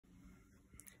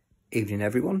Evening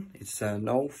everyone, it's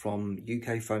Noel from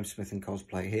UK Foamsmith and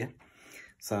Cosplay here.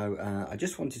 So I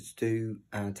just wanted to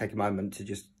take a moment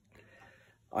to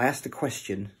I asked a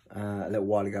question a little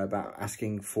while ago about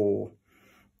asking for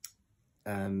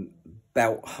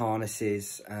belt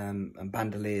harnesses and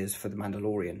bandoliers for the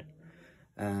Mandalorian,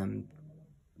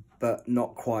 but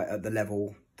not quite at the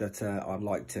level that I'd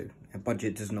like to. A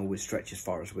budget doesn't always stretch as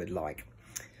far as we'd like.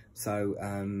 So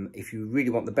if you really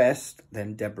want the best,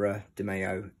 then Deborah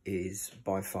DeMeo is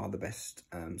by far the best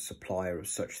supplier of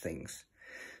such things.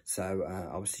 So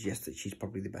I would suggest that she's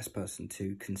probably the best person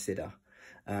to consider.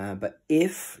 But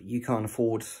if you can't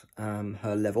afford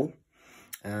her level,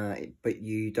 but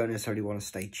you don't necessarily want to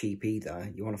stay cheap either,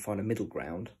 you want to find a middle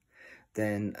ground,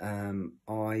 then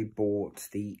I bought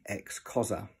the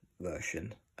Xcoser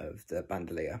version of the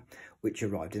Bandolier, which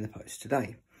arrived in the post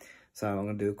today. So I'm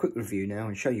going to do a quick review now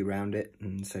and show you around it,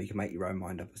 and so you can make your own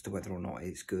mind up as to whether or not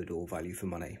it's good or value for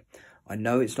money. I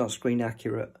know it's not screen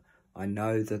accurate. I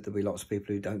know that there'll be lots of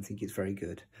people who don't think it's very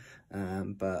good,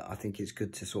 but I think it's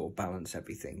good to sort of balance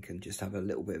everything and just have a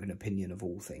little bit of an opinion of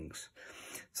all things.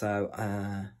 So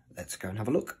let's go and have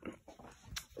a look.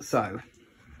 So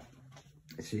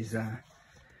this is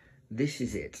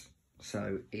it.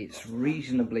 So it's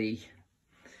reasonably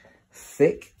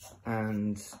thick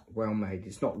and well made.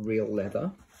 It's not real leather,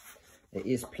 it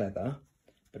is pleather,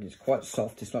 but it's quite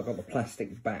soft. It's not got the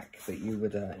plastic back that you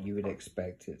would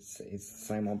expect. It's the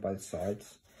same on both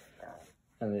sides,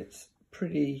 and it's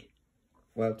pretty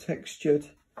well textured,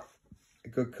 a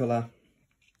good colour,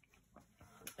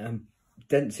 and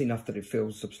dense enough that it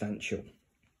feels substantial.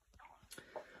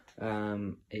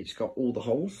 It's got all the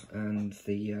holes, and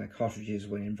the cartridges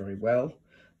went in very well.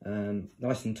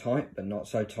 Nice and tight, but not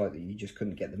so tight that you just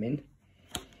couldn't get them in.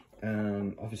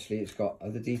 Obviously it's got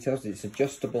other details. It's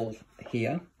adjustable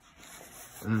here,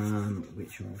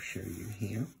 which I'll show you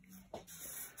here.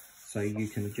 So you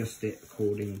can adjust it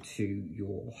according to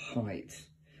your height,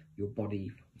 your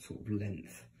body sort of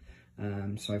length.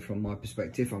 So from my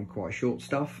perspective, I'm quite short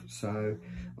stuff, so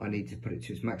I need to put it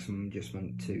to its maximum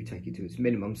adjustment to take it to its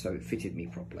minimum so it fitted me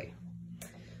properly.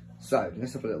 So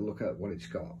let's have a little look at what it's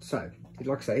got. So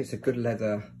like I say, it's a good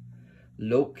leather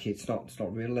look. It's not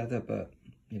real leather, but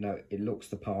you know, it looks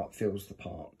the part, feels the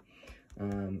part.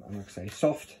 And like I say,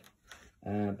 soft,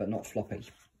 but not floppy.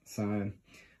 So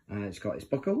it's got its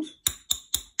buckles,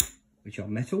 which are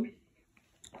metal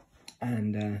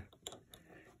and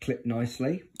clip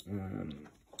nicely.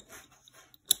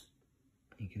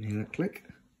 You can hear that click.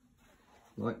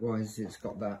 Likewise, it's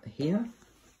got that here,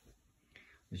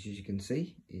 which as you can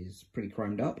see is pretty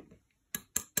chromed up.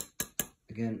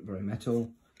 Again, very metal,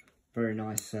 very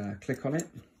nice click on it.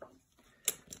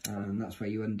 And that's where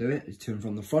you undo it, is to and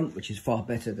from the front, which is far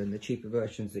better than the cheaper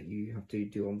versions that you have to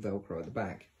do on Velcro at the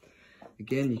back.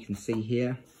 Again, you can see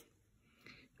here,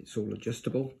 it's all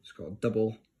adjustable. It's got a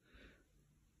double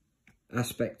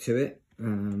aspect to it,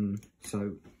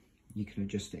 so you can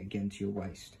adjust it again to your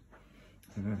waist.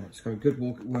 It's got a good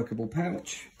workable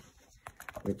pouch,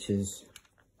 which is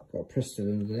got a Preston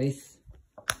underneath,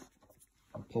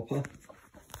 a popper,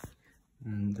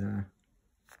 and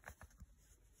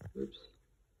oops,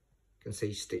 you can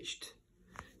see stitched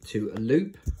to a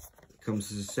loop. It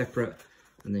comes as a separate,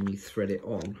 and then you thread it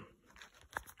on.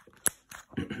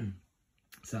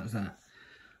 So that's that.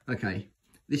 Okay,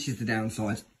 this is the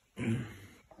downside.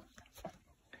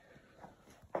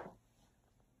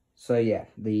 So yeah,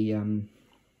 the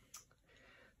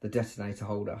detonator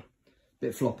holder,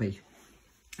 bit floppy.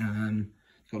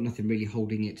 It's got nothing really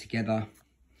holding it together,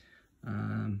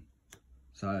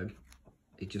 so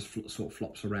it just sort of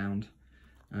flops around.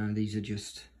 These are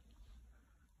just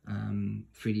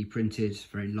 3D printed,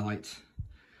 very light.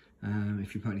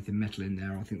 If you put anything metal in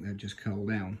there, I think they'll just curl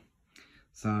down.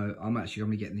 So I'm actually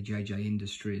going to be getting the JJ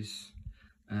Industries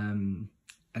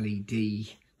LED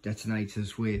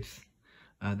detonators with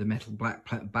the metal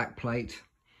back plate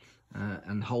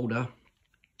and holder,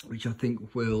 which I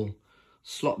think will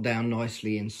slot down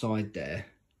nicely inside there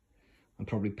and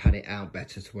probably pad it out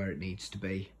better to where it needs to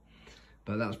be.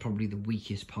 But that's probably the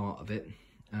weakest part of it.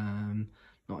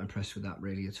 Not impressed with that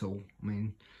really at all. I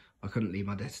mean, I couldn't leave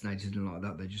my detonators in like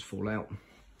that, they just fall out.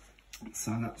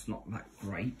 So that's not that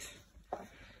great.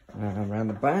 Around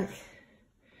the back,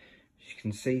 as you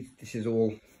can see, this is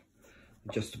all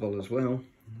adjustable as well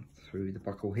through the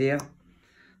buckle here.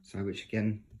 So which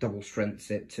again, double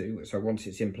strengths it too. So once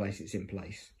it's in place, it's in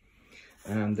place.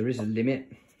 There is a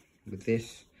limit with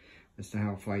this as to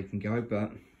how far you can go,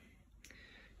 but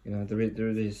you know, there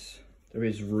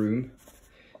is room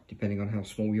depending on how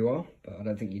small you are, but I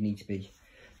don't think you need to be.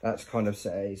 That's kind of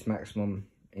set its maximum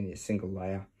in its single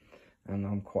layer. and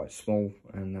I'm quite small,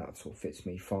 and that sort of fits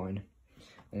me fine.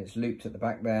 And it's looped at the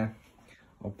back there.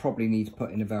 I'll probably need to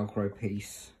put in a Velcro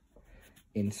piece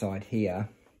inside here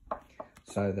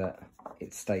so that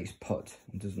it stays put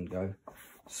and doesn't go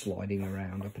sliding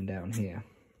around up and down here.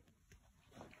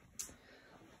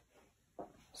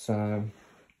 So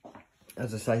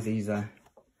as I say, these are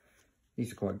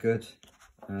quite good.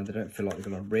 They don't feel like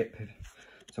they're going to rip.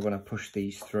 So when I push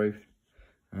these through,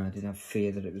 I didn't have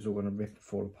fear that it was all going to rip and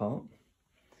fall apart.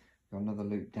 Got another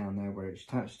loop down there where it's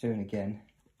attached to, and again,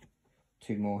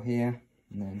 2 more here,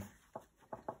 and then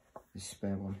this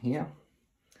spare one here.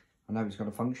 I know it's got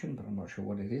a function, but I'm not sure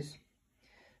what it is.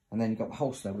 And then you've got the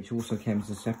holster, which also comes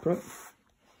as separate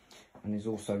and is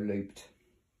also looped,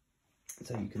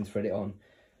 so you can thread it on.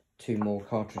 2 more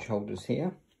cartridge holders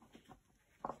here.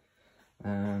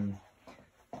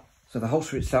 So the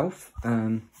holster itself,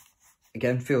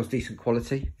 again, feels decent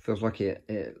quality. Feels like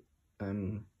it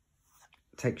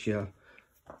takes your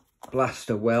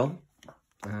blaster well.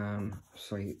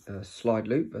 So a slide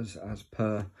loop as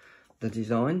per the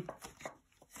design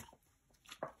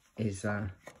is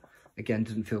again,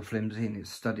 doesn't feel flimsy, and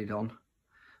it's studded on,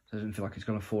 so it doesn't feel like it's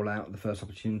going to fall out at the first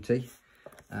opportunity.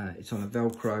 It's on a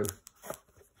Velcro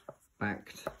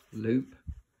backed loop,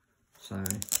 so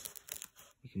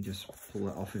you can just pull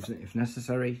that off if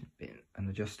necessary and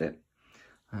adjust it.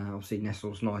 Obviously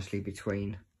nestles nicely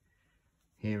between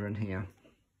here and here,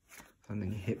 and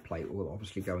then your hip plate will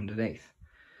obviously go underneath.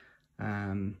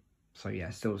 So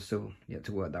yeah, still yet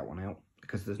to work that one out,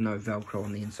 because there's no Velcro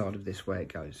on the inside of this where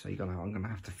it goes, so I'm gonna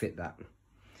have to fit that.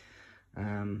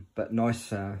 But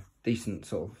nice, decent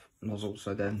sort of nozzle.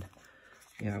 So then,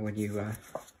 you know, when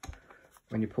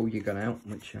you pull your gun out,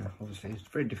 which obviously is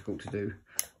very difficult to do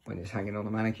when it's hanging on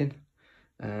a mannequin,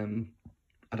 I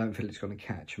don't feel it's going to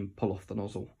catch and pull off the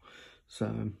nozzle.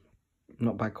 So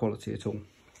not bad quality at all.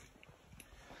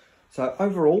 So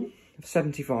overall, for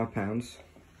 £75,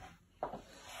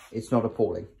 it's not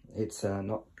appalling. It's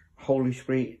not wholly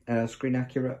screen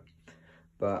accurate,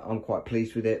 but I'm quite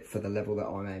pleased with it for the level that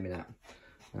I'm aiming at.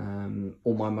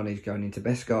 All my money's going into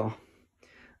Beskar.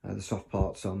 The soft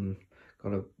parts I'm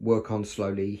going to work on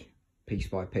slowly, piece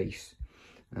by piece.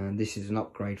 And this is an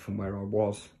upgrade from where I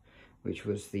was, which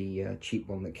was the cheap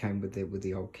one that came with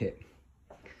the old kit.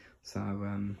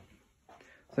 So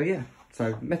yeah,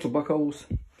 so metal buckles,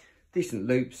 decent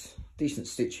loops, decent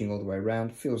stitching all the way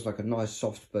around. Feels like a nice,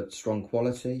 soft but strong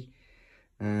quality.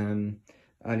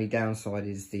 Only downside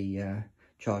is the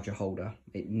charger holder.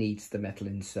 It needs the metal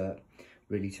insert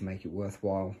really to make it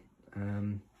worthwhile.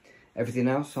 Everything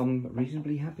else I'm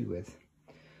reasonably happy with.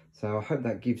 So I hope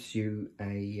that gives you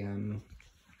a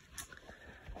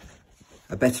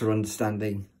better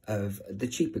understanding of the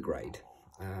cheaper grade.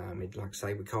 Like I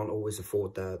say, we can't always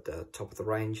afford the top of the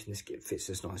range, and this kit fits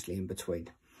us nicely in between.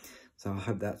 So I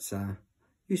hope that's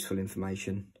useful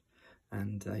information,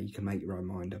 and you can make your own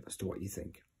mind up as to what you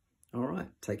think. All right,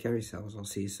 take care of yourselves. I'll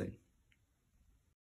see you soon.